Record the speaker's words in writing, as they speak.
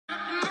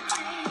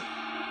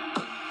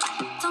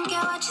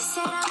what you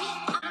said of me.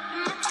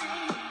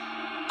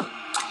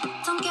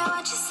 Don't care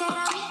what you said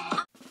of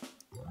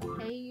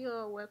me. Hey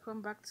yo,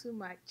 welcome back to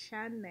my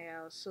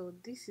channel. So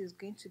this is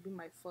going to be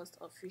my first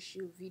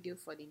official video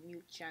for the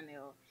new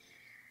channel.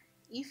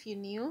 If you're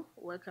new,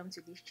 welcome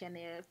to this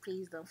channel.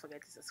 Please don't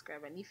forget to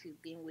subscribe, and if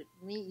you've been with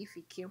me, if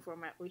you came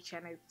from my old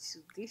channel to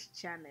this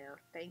channel,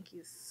 thank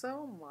you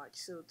so much.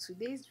 So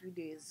today's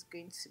video is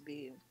going to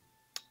be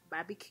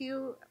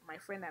barbecue. My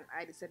friend and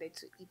I decided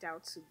to eat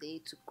out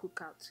today, to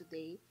cook out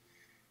today.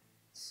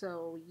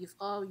 So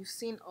you've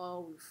seen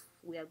all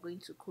we are going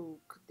to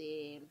cook: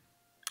 the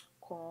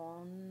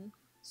corn,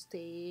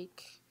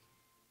 steak,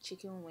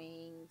 chicken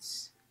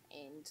wings,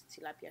 and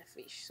tilapia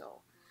fish. So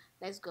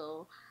let's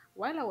go.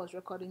 While I was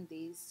recording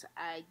this,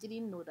 I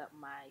didn't know that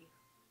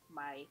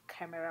my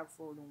camera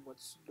volume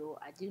was low.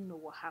 I didn't know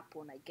what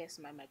happened. I guess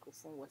my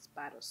microphone was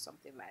bad or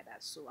something like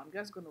that. So I'm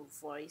just gonna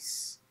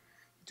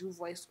do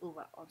voice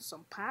over on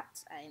some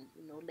parts, and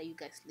let you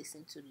guys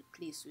listen to the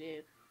place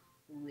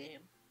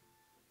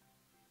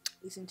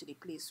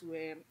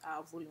where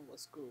our volume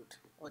was good,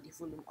 or the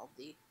volume of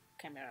the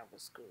camera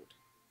was good.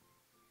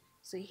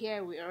 So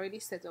here we already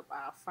set up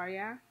our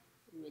fire.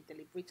 We were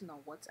deliberating on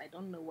what I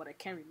don't know, what I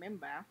can't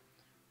remember,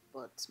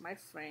 but my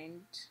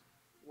friend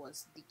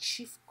was the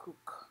chief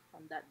cook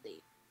on that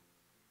day.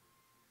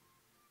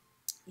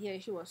 Here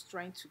she was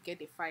trying to get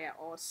the fire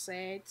all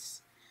set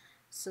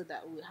so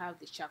that we have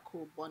the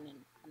charcoal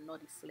burning and not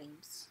the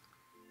flames.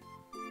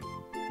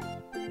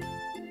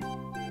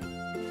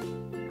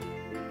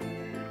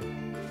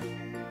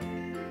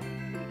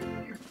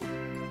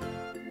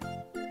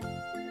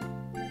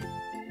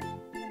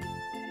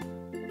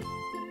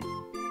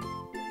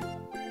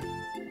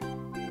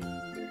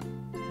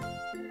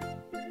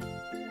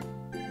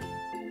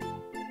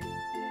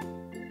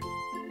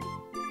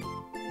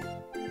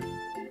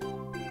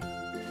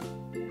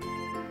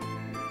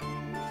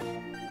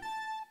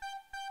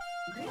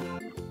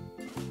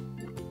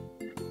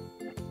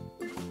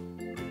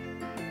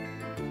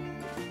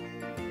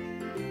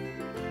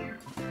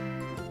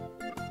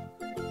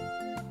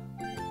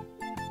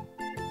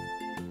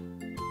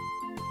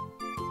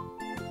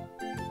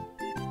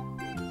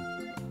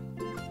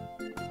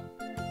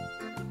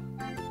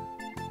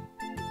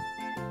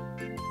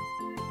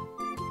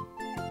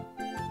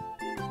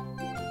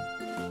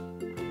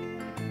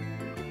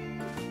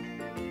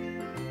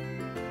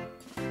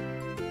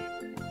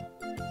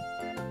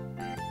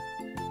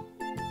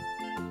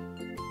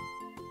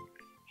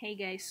 Hey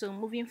guys, so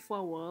moving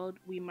forward,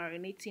 we're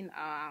marinating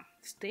our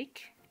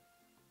steak,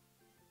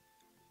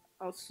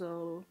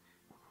 also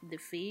the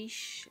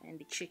fish and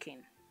the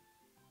chicken.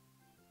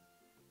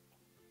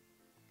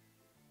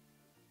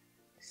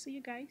 See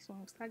you guys when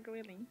we start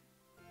grilling.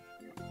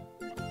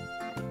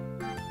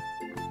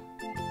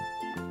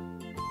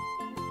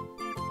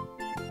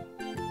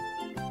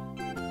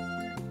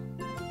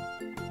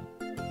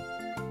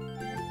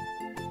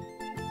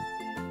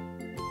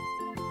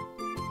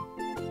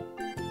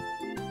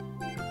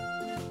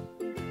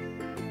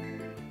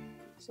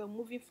 So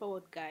moving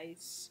forward,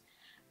 guys,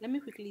 let me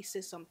quickly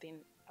say something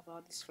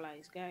about these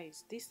flies.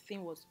 Guys, this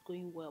thing was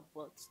going well,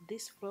 but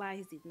these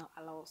flies did not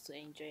allow us to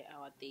enjoy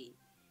our day.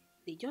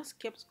 They just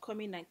kept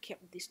coming and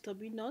kept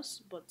disturbing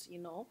us, but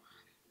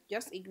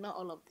just ignore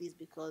all of this,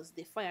 because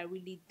the fire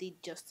really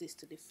did justice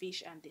to the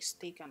fish and the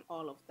steak and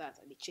all of that,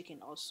 and the chicken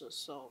also.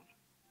 So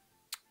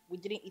we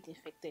didn't eat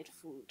infected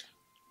food.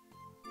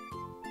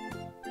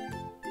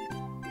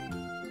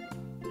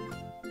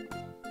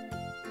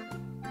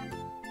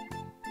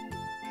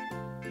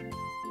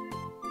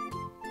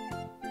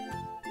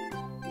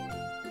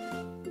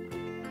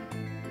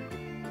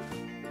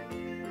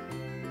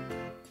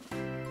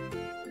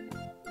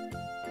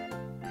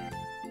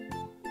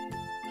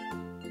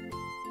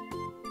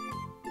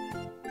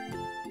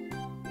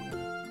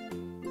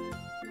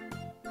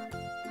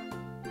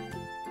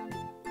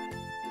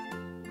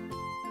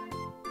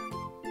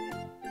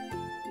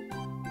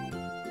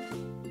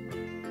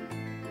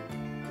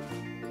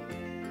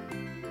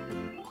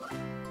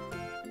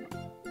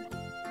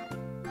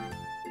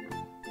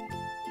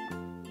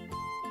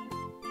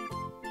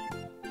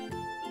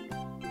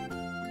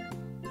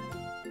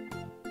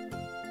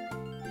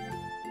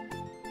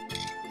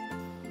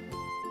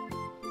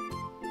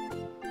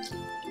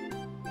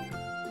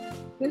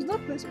 There's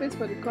no space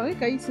for the corn.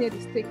 Can you see the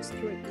steak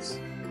straight?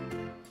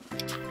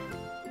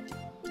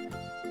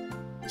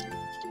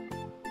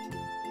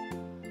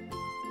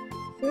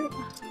 So,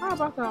 how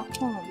about our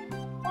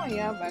corn? Oh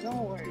yeah, but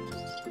don't worry.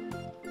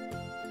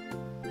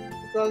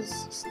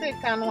 Because steak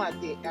can what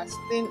they as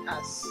thin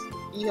as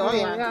you Oh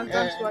yeah,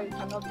 that's why you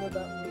cannot go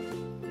that way.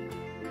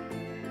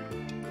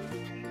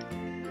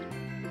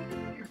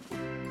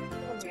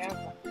 Oh yeah.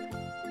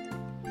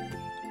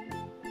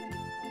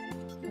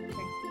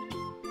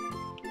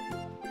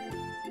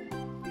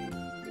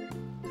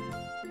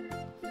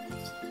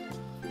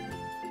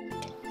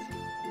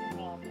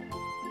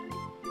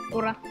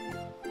 Ora.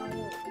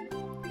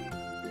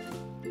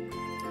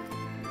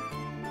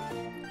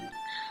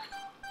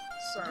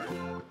 Sorry.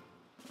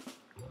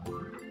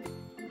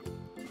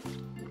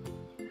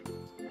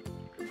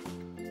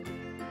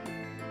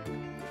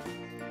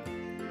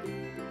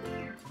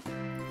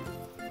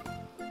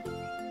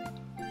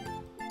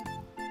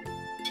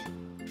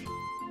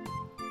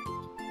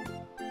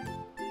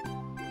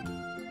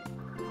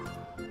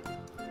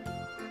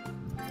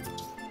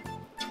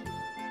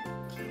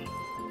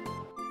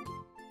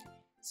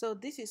 So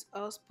this is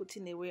us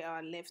putting away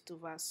our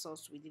leftover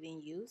sauce we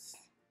didn't use.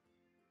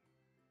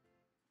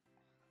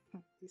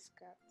 This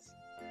cat.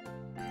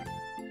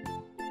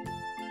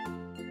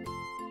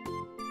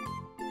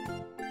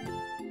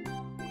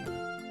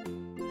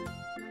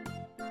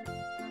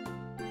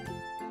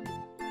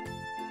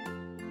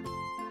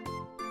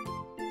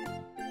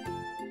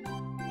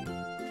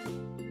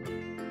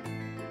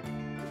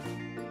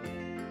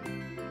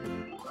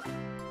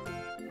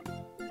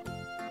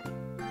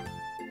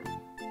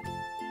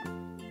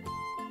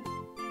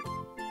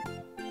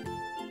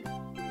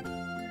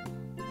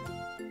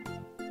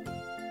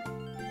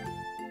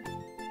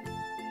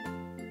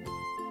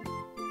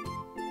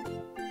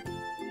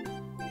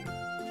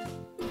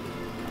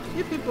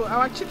 You people,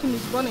 our chicken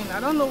is burning. I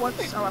don't know what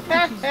our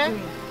cook is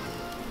doing.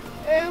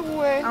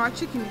 Our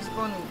chicken is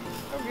burning.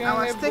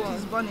 Our steak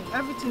is burning.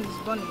 Everything is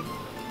burning.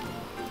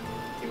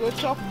 You will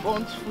chop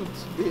burnt food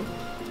today.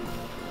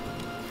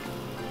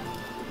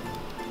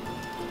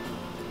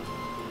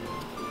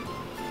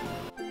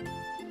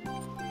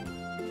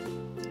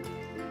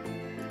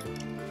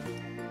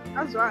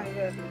 That's why I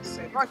heard you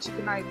say, what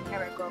chicken I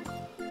never cook.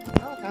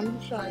 How can you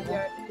show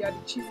You're the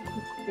chief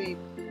cook, babe.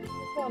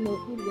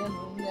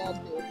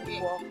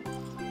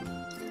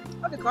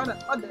 What the call it?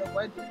 Other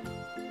wedding.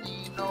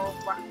 You know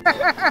what?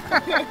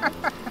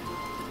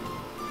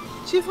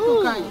 Chief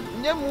cook.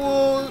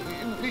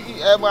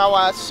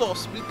 Our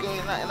sauce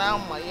because now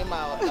my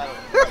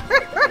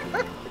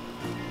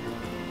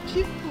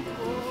Chief cook.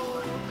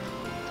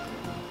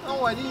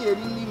 Oh, I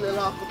didn't need a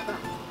lot of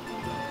time.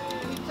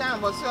 Each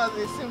time was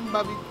the same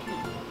barbecue.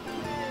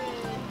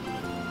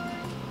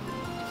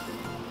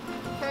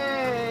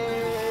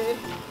 Hey.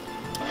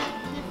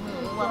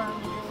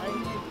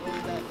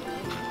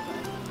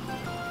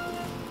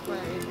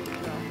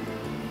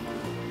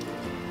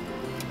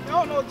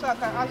 No, talk.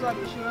 That's why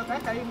they should. I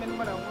can't even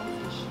more than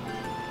one fish.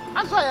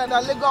 That's why I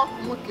let go of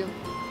looking.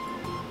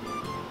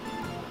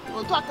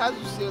 But talk as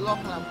you say, lock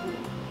and pull.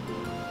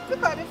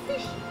 Look at the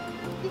fish.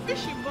 The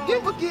fish is gone.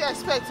 Give me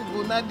expect to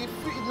go now. The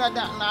fish, now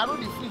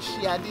the fish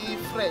here, the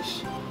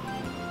fresh.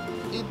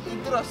 It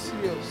draws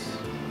serious.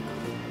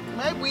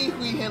 Maybe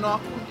we here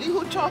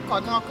who talk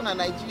or knock on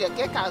Nigeria.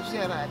 Get as you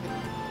are.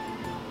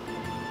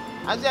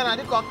 As you are,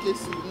 the cock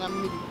case in a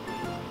minute.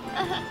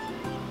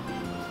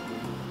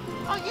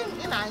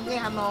 In a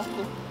year, no.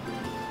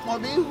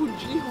 Maybe who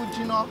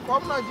no,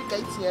 come not the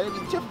case here, the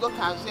chef got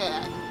as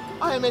there.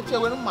 I met you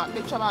when my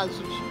picture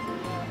was.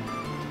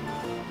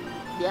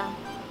 Yeah,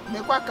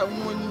 make what a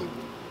money.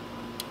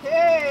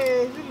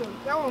 Hey,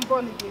 that one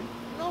born again.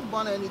 No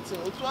born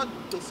anything. It's what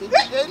they say.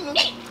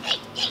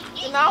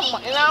 Now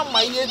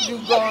my head you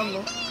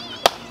gone.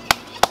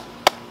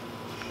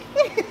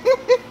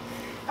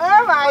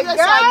 Oh my God!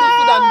 I do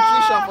food and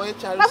nutrition for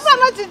HRC. I'm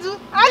not to do.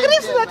 I agree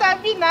to that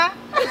I've been now.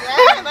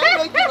 Yeah, I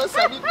know you know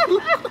sabi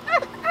cook.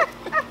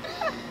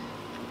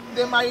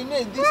 They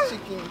marinate this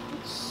chicken,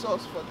 put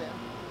sauce for them.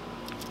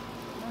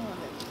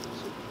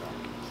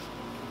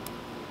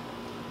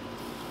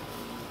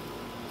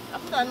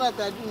 After I know what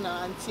I do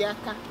now,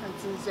 Antiaka,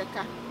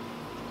 Antinzeka.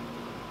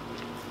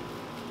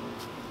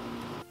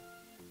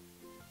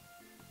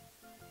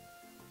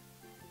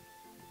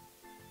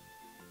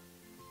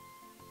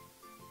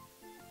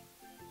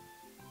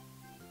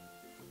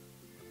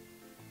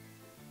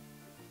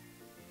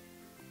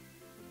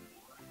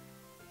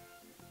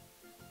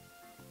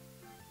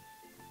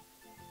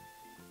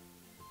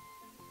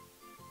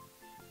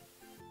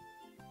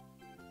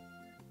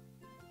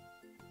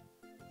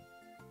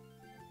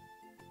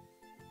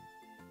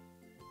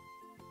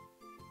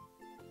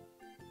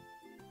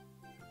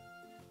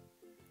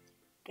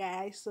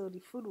 Guys, so the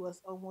food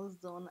was almost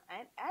done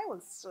and I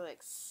was so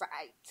excited.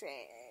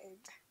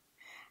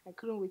 I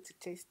couldn't wait to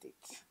taste it.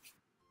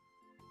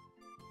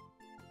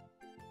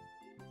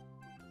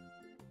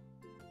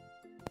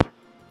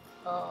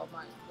 Oh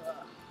my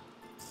God.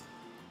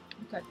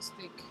 Look at the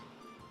steak.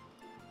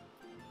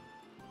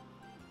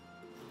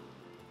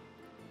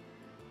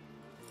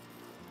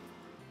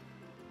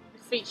 The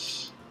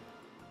fish.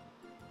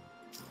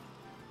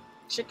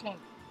 Chicken.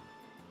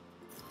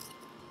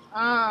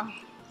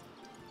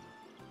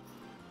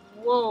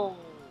 Whoa.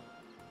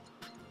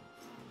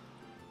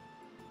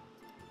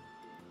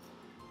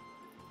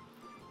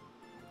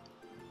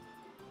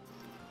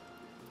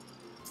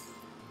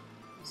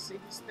 You see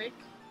the steak?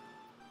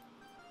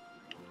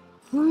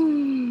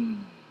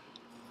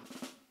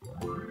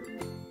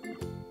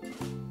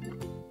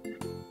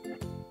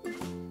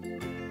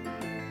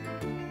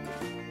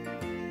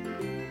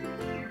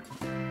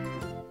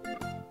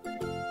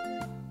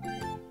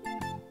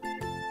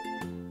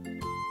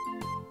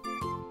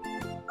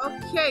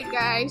 Okay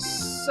guys,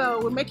 so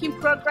we're making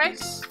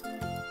progress.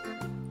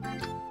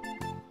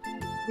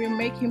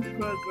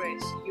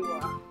 You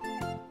are.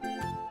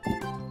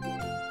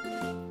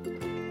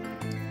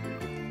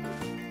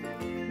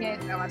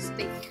 Here's our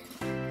steak.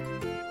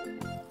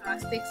 Our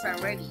steaks are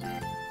ready.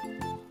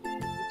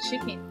 The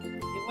chicken,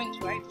 the wings,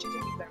 right? The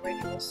chicken wings are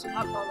ready. Also,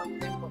 not all of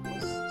them, but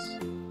most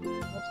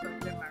of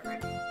them are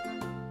ready.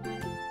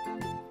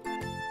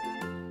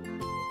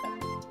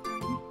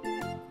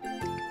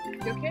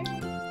 okay?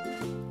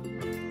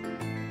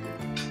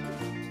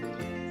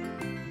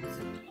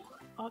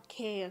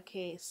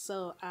 Okay,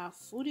 so our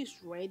food is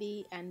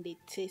ready and they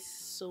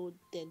taste so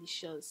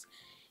delicious.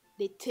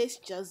 They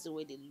taste just the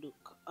way they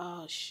look.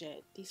 Oh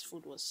shit, this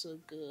food was so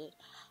good.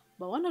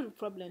 But one of the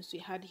problems we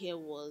had here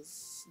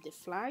was the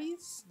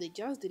flies. They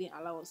just didn't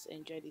allow us to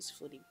enjoy this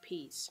food in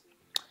peace.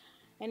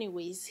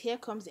 Anyways, here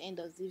comes the end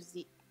of this.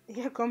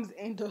 Here comes the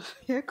end of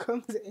here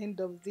comes the end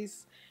of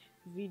this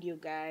video,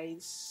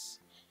 guys.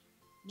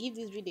 Give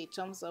this video a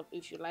thumbs up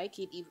if you like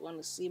it. If you want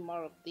to see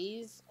more of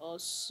these,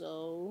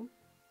 also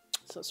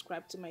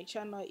subscribe to my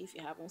channel if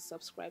you haven't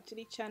subscribed to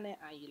the channel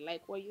and you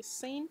like what you're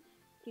seeing.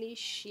 Please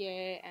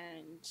share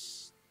and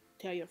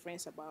tell your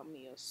friends about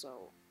me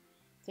also.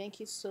 Thank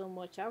you so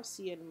much. I'll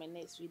see you in my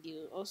next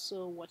video.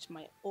 Also watch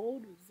my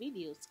old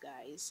videos,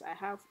 guys. I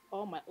have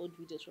all my old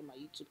videos from my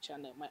YouTube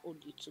channel, my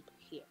old YouTube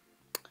here.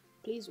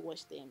 Please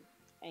watch them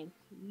and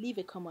leave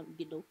a comment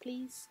below,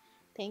 please.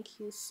 Thank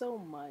you so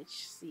much.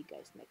 See you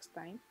guys next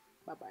time.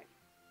 Bye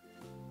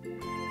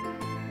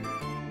bye.